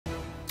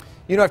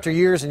You know, after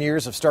years and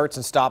years of starts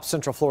and stops,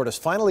 Central Florida is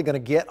finally going to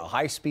get a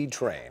high-speed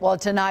train. Well,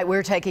 tonight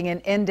we're taking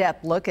an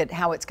in-depth look at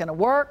how it's going to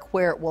work,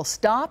 where it will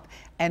stop,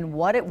 and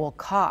what it will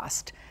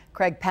cost.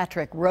 Craig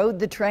Patrick rode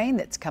the train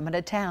that's coming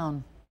to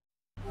town.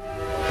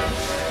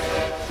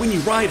 When you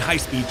ride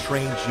high-speed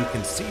trains, you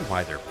can see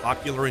why they're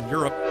popular in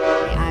Europe.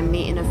 I'm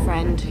meeting a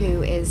friend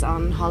who is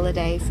on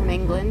holiday from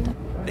England.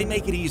 They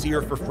make it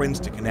easier for friends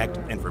to connect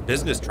and for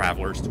business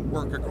travelers to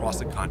work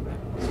across a continent.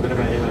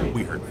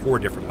 We heard 4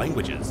 different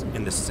languages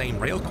in the same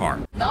rail car.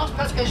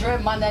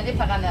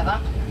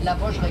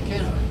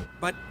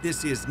 But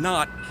this is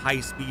not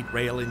high-speed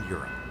rail in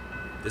Europe.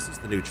 This is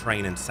the new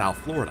train in South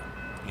Florida,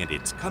 and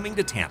it's coming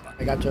to Tampa.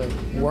 I got to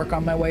work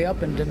on my way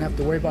up and didn't have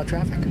to worry about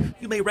traffic.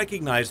 You may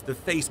recognize the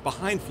face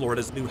behind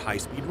Florida's new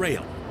high-speed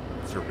rail.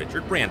 Sir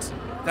Richard Branson,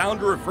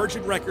 founder of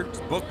Virgin Records,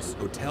 books,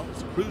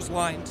 hotels, cruise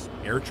lines,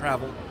 air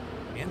travel,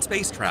 and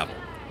space travel,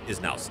 is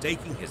now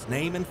staking his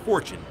name and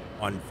fortune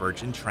on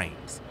Virgin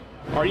trains.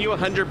 Are you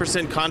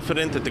 100%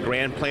 confident that the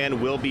grand plan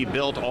will be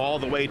built all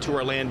the way to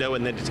Orlando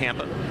and then to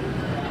Tampa?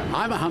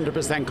 I'm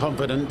 100%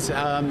 confident.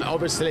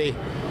 Obviously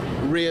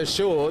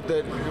reassured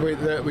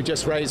that we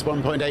just raised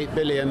 $1.8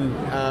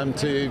 billion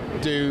to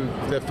do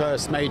the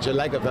first major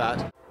leg of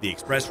that. The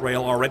express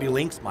rail already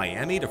links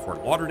Miami to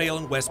Fort Lauderdale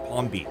and West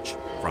Palm Beach.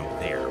 From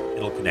there,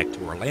 it'll connect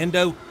to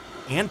Orlando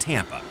and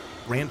Tampa.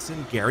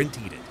 Branson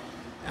guaranteed it.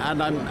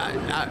 And I'm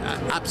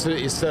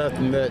absolutely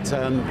certain that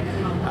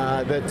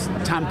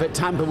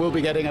Tampa will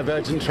be getting a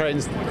Virgin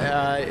trains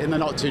in the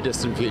not too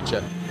distant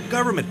future.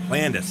 Government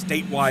planned a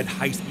statewide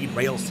high-speed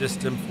rail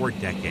system for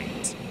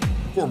decades.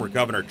 Former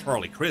Governor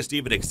Charlie Crist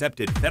even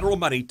accepted federal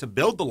money to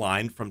build the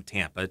line from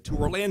Tampa to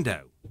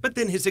Orlando. But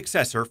then his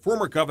successor,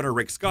 former Governor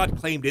Rick Scott,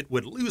 claimed it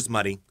would lose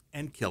money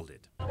and killed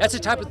it. That's the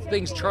type of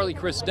things Charlie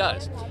Crist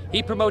does.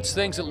 He promotes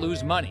things that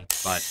lose money.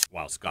 But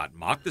while Scott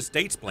mocked the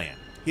state's plan,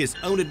 his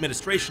own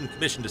administration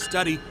commissioned a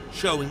study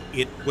showing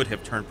it would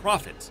have turned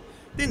profits.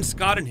 Then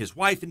Scott and his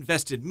wife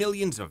invested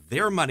millions of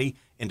their money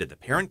into the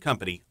parent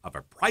company of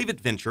a private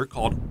venture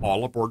called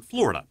All Aboard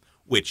Florida,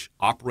 which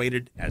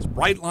operated as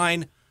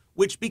Brightline,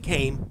 which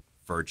became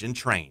Virgin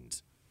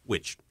Trains,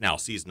 which now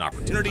sees an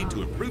opportunity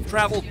to improve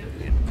travel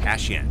and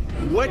cash in.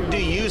 What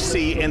do you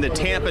see in the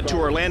Tampa to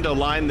Orlando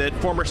line that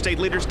former state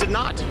leaders did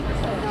not?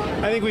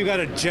 I think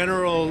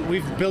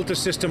we've built a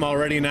system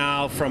already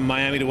now from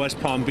Miami to West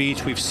Palm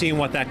Beach. We've seen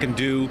what that can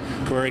do.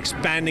 We're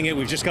expanding it.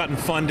 We've just gotten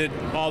funded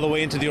all the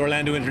way into the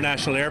Orlando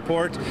International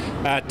Airport.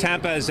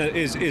 Tampa is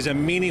a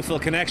meaningful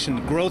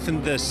connection. Growth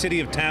in the city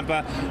of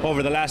Tampa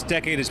over the last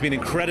decade has been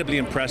incredibly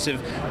impressive.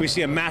 We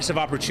see a massive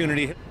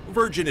opportunity.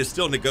 Virgin is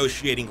still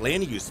negotiating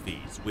land use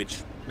fees,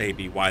 which may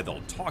be why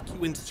they'll talk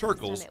you in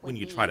circles when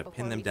you try to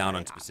pin them down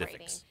on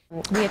specifics.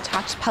 We had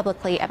talked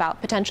publicly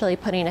about potentially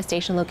putting a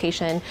station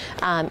location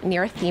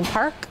near a theme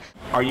park.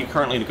 Are you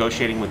currently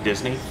negotiating with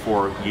Disney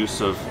for use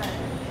of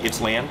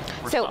its land?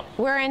 So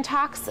we're in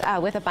talks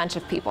with a bunch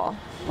of people.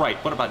 Right,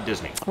 what about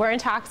Disney? We're in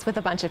talks with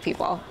a bunch of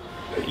people.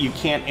 You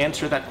can't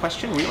answer that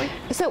question, really?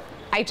 So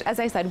as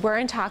I said, we're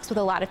in talks with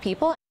a lot of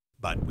people.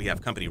 But we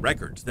have company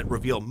records that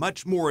reveal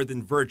much more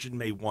than Virgin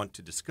may want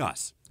to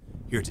discuss.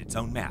 Here's its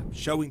own map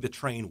showing the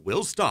train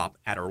will stop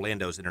at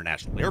Orlando's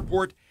International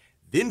Airport,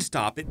 then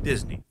stop at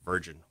Disney.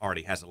 Virgin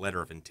already has a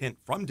letter of intent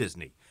from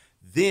Disney.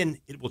 Then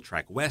it will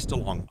track west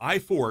along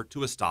I-4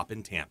 to a stop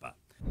in Tampa.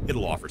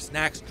 It'll offer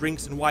snacks,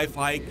 drinks, and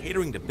Wi-Fi,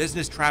 catering to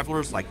business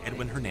travelers like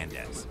Edwin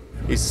Hernandez.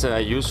 It's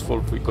useful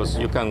because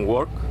you can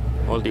work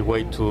all the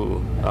way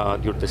to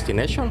your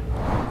destination.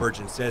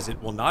 Virgin says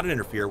it will not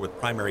interfere with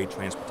primary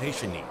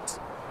transportation needs.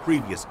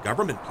 Previous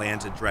government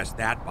plans addressed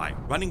that by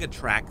running a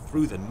track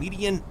through the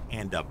median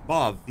and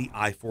above the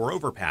I-4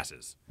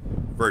 overpasses.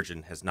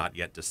 Virgin has not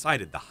yet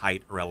decided the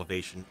height or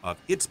elevation of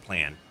its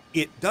plan.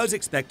 It does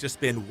expect to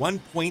spend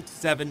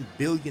 $1.7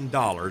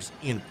 billion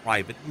in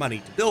private money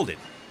to build it,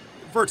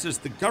 versus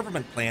the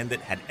government plan that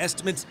had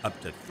estimates up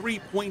to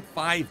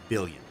 $3.5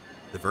 billion.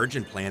 The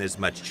Virgin plan is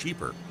much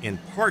cheaper, in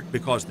part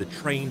because the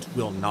trains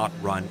will not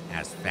run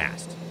as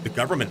fast. The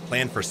government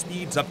plan for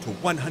speeds up to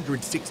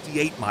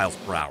 168 miles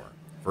per hour.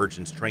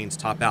 Virgin's trains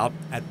top out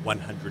at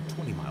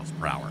 120 miles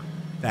per hour.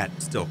 That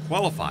still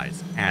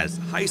qualifies as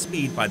high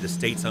speed by the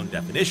state's own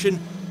definition,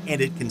 and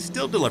it can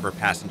still deliver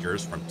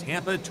passengers from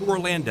Tampa to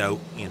Orlando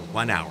in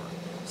 1 hour,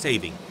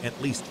 saving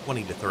at least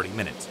 20 to 30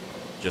 minutes,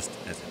 just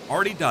as it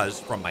already does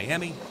from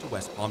Miami to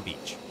West Palm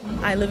Beach.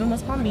 I live in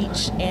West Palm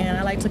Beach, and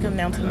I like to come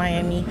down to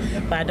Miami,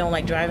 but I don't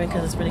like driving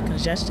because it's really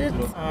congested.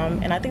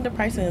 And I think the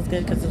pricing is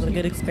good because it's a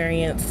good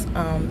experience.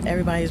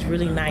 Everybody's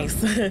really nice.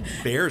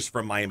 Fares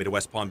from Miami to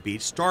West Palm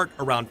Beach start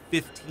around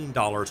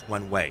 $15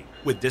 one way,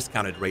 with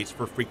discounted rates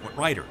for frequent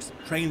riders.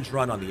 Trains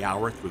run on the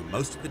hour through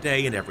most of the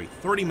day and every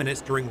 30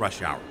 minutes during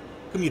rush hour.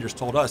 Commuters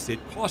told us it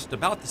cost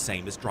about the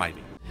same as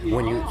driving.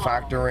 When you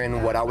factor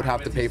in what I would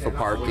have to pay for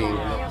parking,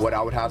 what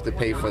I would have to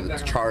pay for the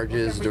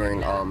charges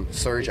during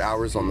surge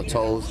hours on the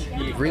tolls,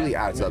 it really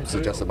adds up to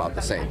just about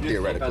the same,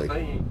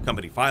 theoretically.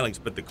 Company filings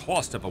put the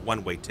cost of a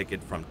one-way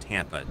ticket from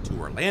Tampa to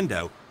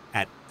Orlando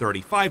at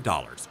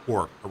 $35,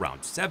 or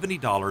around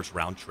 $70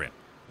 round trip.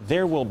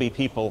 There will be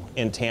people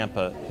in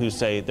Tampa who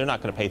say they're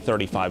not going to pay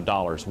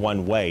 $35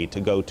 one way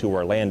to go to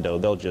Orlando.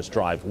 They'll just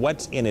drive.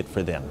 What's in it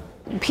for them?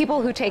 People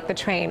who take the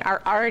train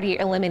are already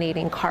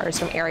eliminating cars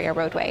from area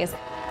roadways.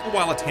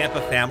 While a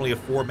Tampa family of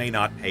 4 may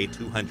not pay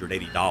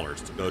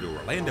 $280 to go to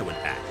Orlando and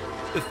back,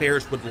 the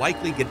fares would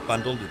likely get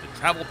bundled into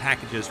travel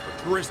packages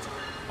for tourists,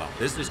 while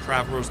business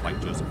travelers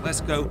like Joseph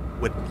Lesko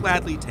would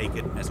gladly take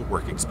it as a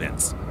work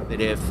expense.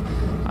 That if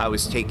I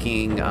was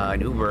taking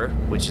an Uber,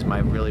 which is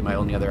really my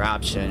only other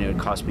option, it would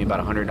cost me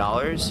about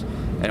 $100,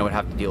 and I would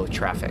have to deal with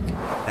traffic.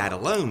 That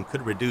alone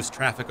could reduce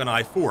traffic on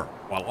I-4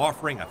 while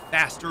offering a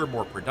faster,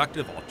 more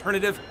productive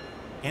alternative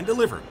and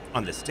deliver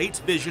on the state's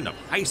vision of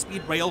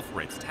high-speed rail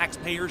for its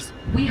taxpayers.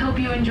 We hope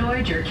you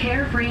enjoyed your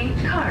carefree,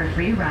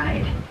 car-free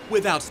ride.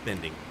 Without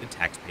spending the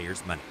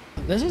taxpayers' money.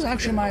 This is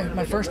actually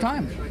my first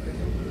time,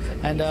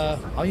 and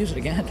I'll use it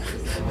again.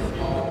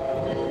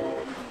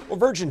 Well,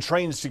 Virgin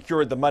Trains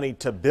secured the money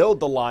to build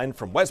the line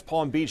from West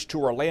Palm Beach to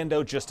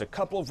Orlando just a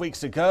couple of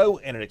weeks ago,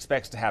 and it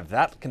expects to have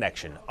that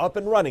connection up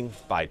and running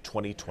by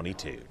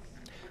 2022.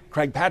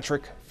 Craig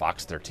Patrick,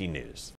 Fox 13 News.